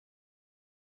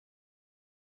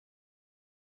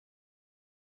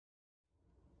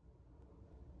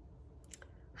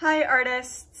Hi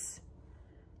artists!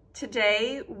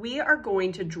 Today we are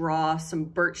going to draw some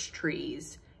birch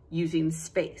trees using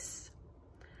space.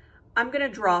 I'm going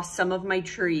to draw some of my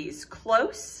trees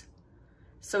close,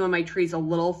 some of my trees a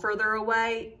little further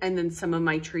away, and then some of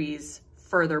my trees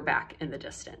further back in the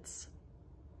distance.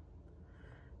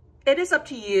 It is up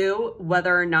to you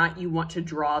whether or not you want to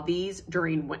draw these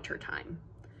during winter time.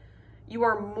 You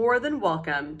are more than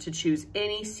welcome to choose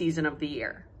any season of the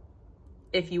year.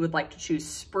 If you would like to choose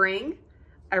spring,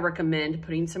 I recommend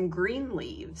putting some green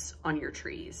leaves on your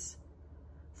trees.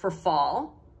 For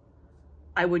fall,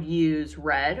 I would use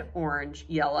red, orange,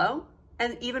 yellow,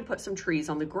 and even put some trees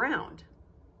on the ground.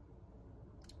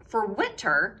 For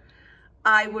winter,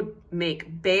 I would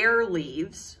make bare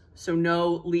leaves, so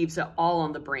no leaves at all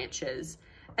on the branches,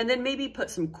 and then maybe put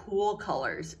some cool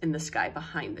colors in the sky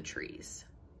behind the trees.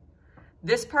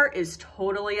 This part is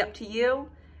totally up to you.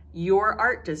 Your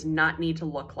art does not need to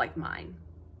look like mine.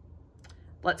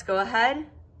 Let's go ahead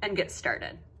and get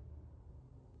started.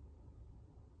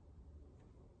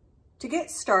 To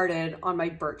get started on my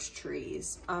birch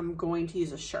trees, I'm going to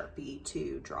use a Sharpie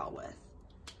to draw with.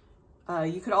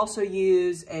 You could also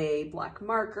use a black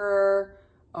marker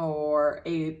or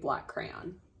a black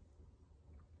crayon.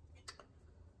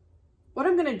 What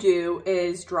I'm going to do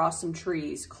is draw some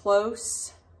trees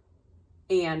close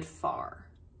and far.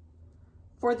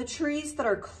 For the trees that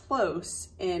are close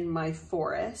in my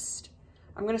forest,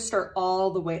 I'm going to start all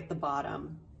the way at the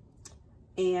bottom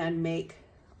and make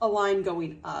a line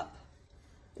going up.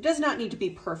 It does not need to be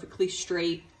perfectly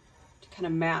straight to kind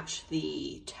of match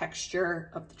the texture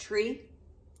of the tree.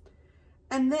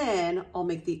 And then I'll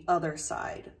make the other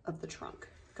side of the trunk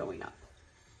going up.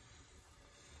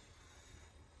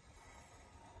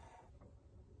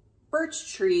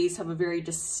 Birch trees have a very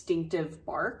distinctive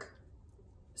bark.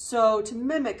 So to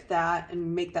mimic that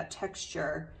and make that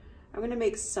texture, I'm going to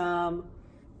make some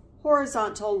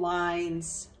horizontal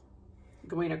lines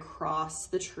going across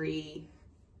the tree,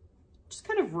 just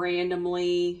kind of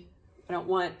randomly. I don't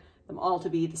want them all to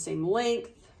be the same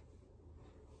length.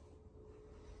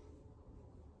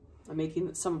 I'm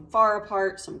making some far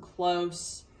apart, some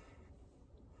close.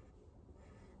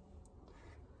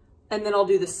 And then I'll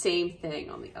do the same thing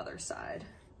on the other side.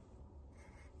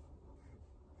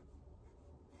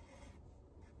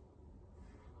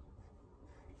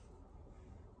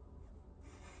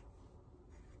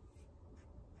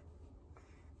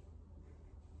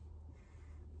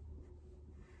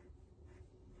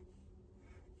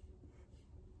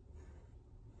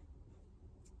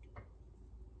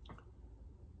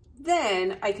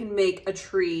 Then I can make a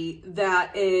tree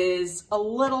that is a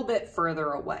little bit further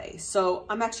away. So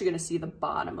I'm actually going to see the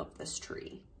bottom of this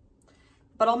tree,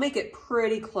 but I'll make it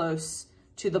pretty close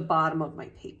to the bottom of my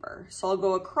paper. So I'll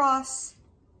go across,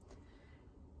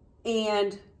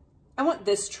 and I want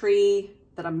this tree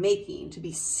that I'm making to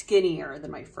be skinnier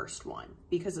than my first one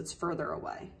because it's further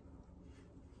away.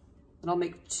 And I'll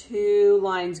make two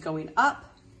lines going up.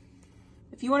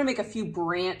 If you want to make a few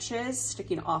branches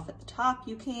sticking off at the top,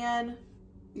 you can.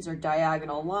 These are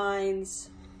diagonal lines.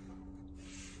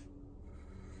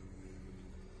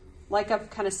 Like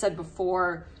I've kind of said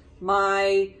before,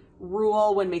 my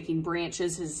rule when making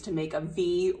branches is to make a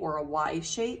V or a Y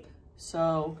shape.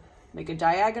 So make a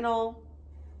diagonal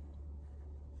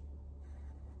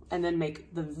and then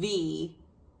make the V,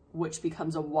 which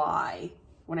becomes a Y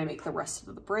when I make the rest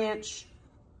of the branch.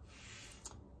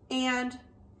 And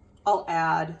I'll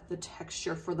add the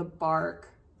texture for the bark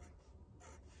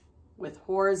with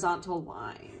horizontal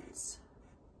lines.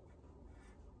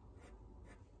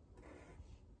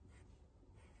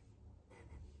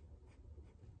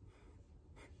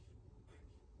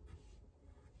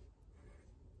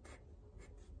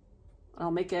 I'll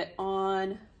make it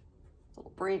on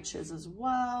little branches as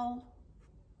well.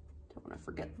 Don't want to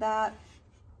forget that.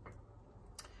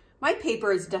 My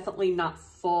paper is definitely not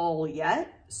full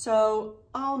yet, so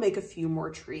I'll make a few more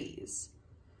trees.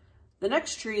 The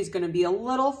next tree is going to be a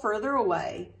little further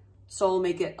away, so I'll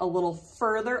make it a little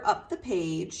further up the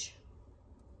page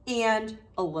and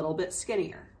a little bit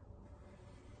skinnier.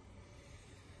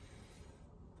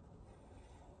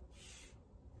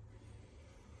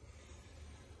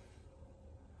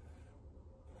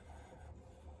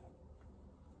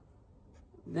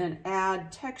 Then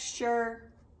add texture.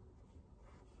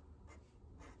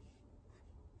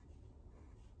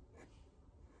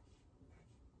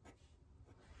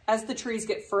 As the trees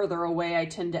get further away, I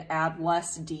tend to add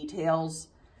less details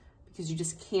because you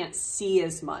just can't see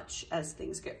as much as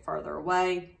things get farther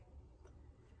away.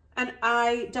 And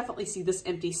I definitely see this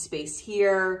empty space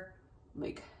here,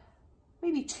 like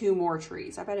maybe two more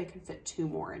trees. I bet I can fit two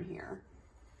more in here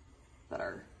that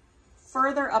are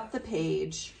further up the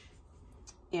page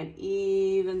and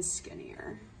even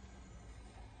skinnier.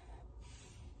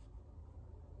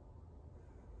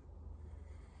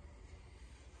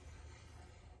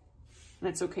 And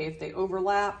it's okay if they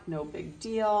overlap, no big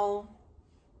deal.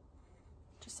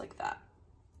 Just like that.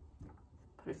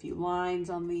 Put a few lines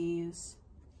on these,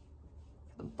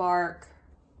 the bark.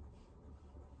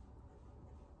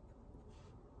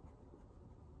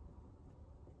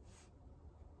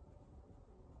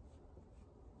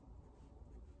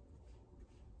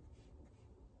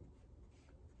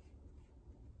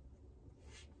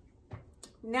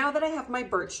 Now that I have my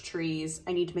birch trees,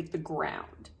 I need to make the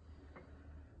ground.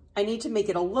 I need to make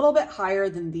it a little bit higher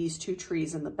than these two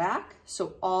trees in the back,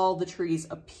 so all the trees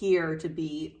appear to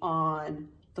be on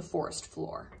the forest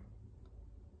floor.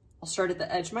 I'll start at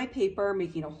the edge of my paper,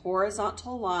 making a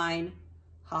horizontal line,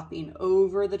 hopping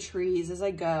over the trees as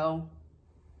I go.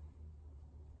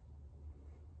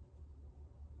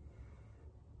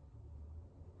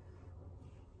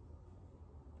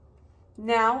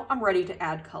 Now I'm ready to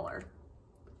add color.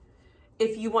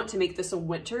 If you want to make this a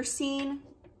winter scene,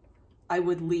 I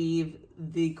would leave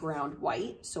the ground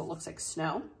white so it looks like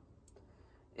snow.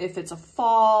 If it's a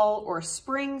fall or a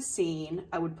spring scene,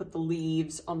 I would put the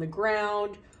leaves on the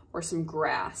ground or some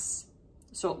grass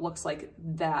so it looks like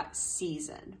that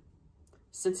season.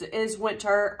 Since it is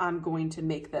winter, I'm going to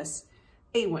make this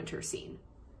a winter scene.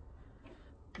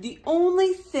 The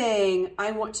only thing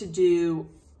I want to do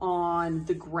on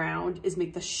the ground is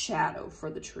make the shadow for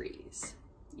the trees.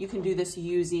 You can do this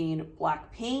using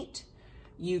black paint.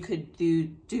 You could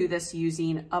do this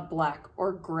using a black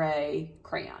or gray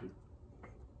crayon.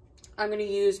 I'm gonna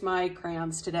use my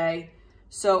crayons today.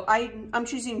 So I'm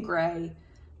choosing gray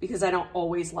because I don't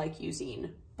always like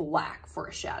using black for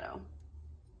a shadow.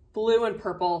 Blue and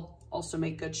purple also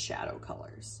make good shadow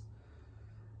colors.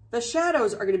 The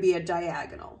shadows are gonna be a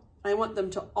diagonal. I want them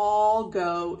to all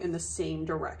go in the same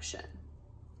direction.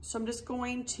 So I'm just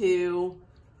going to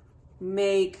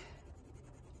make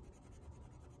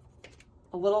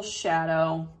a little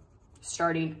shadow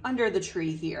starting under the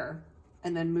tree here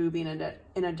and then moving it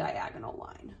in a diagonal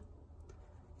line.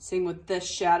 Same with this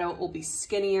shadow, it will be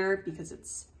skinnier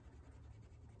because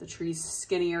the tree's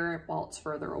skinnier while it's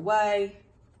further away.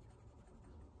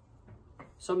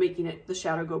 So making the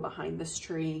shadow go behind this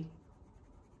tree.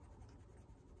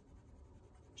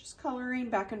 Just coloring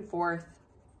back and forth.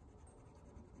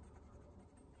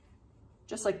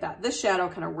 Just like that. This shadow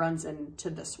kind of runs into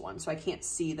this one, so I can't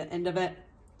see the end of it.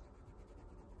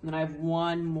 And then I have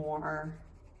one more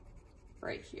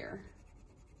right here.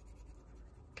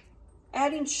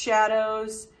 Adding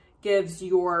shadows gives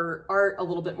your art a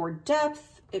little bit more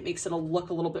depth. It makes it look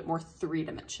a little bit more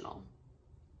three-dimensional.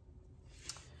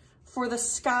 For the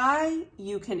sky,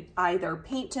 you can either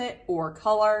paint it or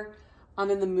color.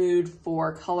 I'm in the mood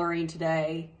for coloring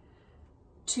today.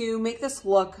 To make this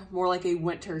look more like a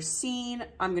winter scene,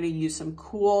 I'm gonna use some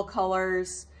cool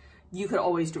colors. You could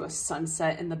always do a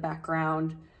sunset in the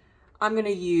background. I'm gonna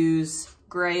use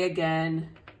gray again,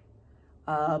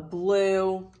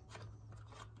 blue,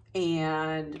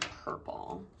 and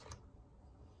purple.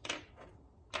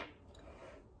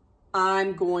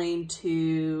 I'm going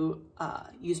to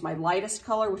use my lightest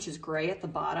color, which is gray at the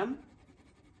bottom.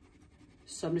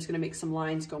 So I'm just gonna make some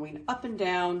lines going up and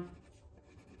down.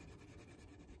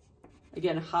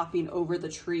 Again, hopping over the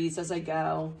trees as I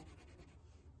go.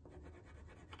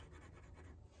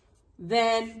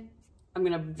 Then I'm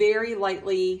gonna very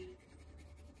lightly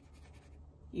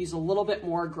use a little bit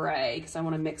more gray because I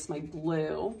wanna mix my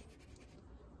blue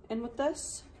in with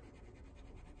this.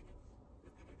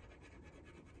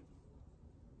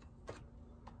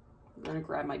 I'm gonna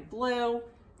grab my blue,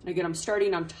 and again, I'm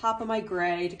starting on top of my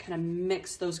gray to kind of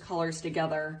mix those colors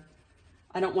together.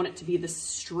 I don't want it to be this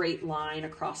straight line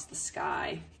across the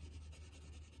sky.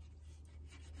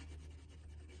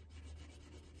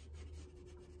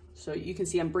 So you can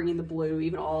see I'm bringing the blue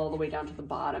even all the way down to the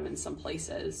bottom in some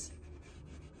places.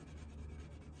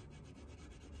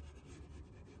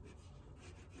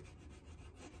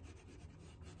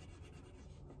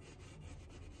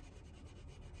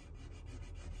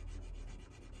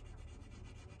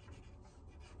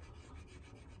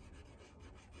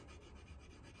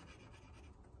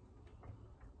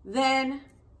 Then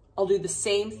I'll do the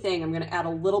same thing. I'm gonna add a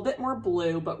little bit more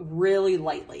blue, but really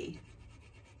lightly,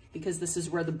 because this is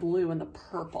where the blue and the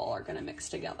purple are gonna mix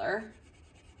together.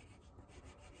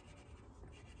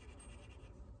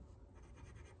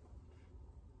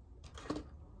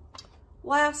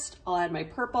 Last, I'll add my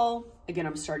purple. Again,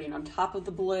 I'm starting on top of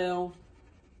the blue,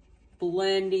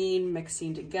 blending,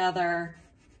 mixing together.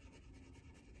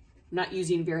 I'm not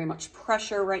using very much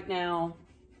pressure right now.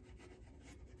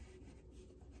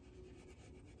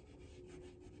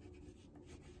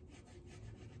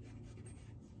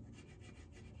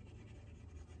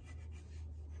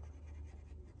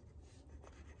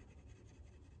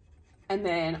 And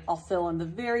then I'll fill in the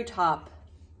very top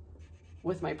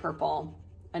with my purple.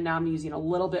 And now I'm using a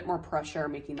little bit more pressure,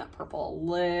 making that purple a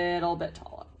little bit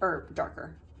taller or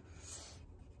darker.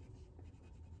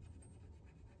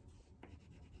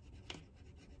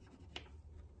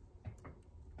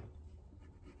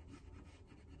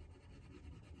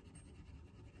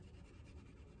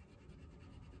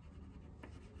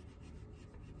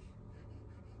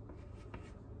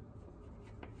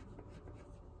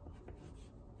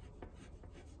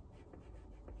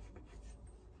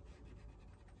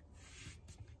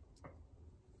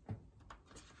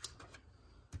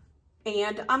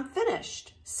 And I'm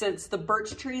finished. Since the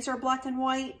birch trees are black and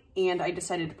white and I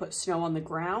decided to put snow on the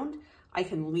ground, I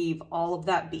can leave all of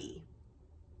that be.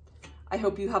 I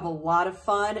hope you have a lot of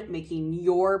fun making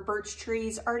your birch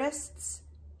trees, artists,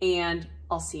 and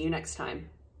I'll see you next time.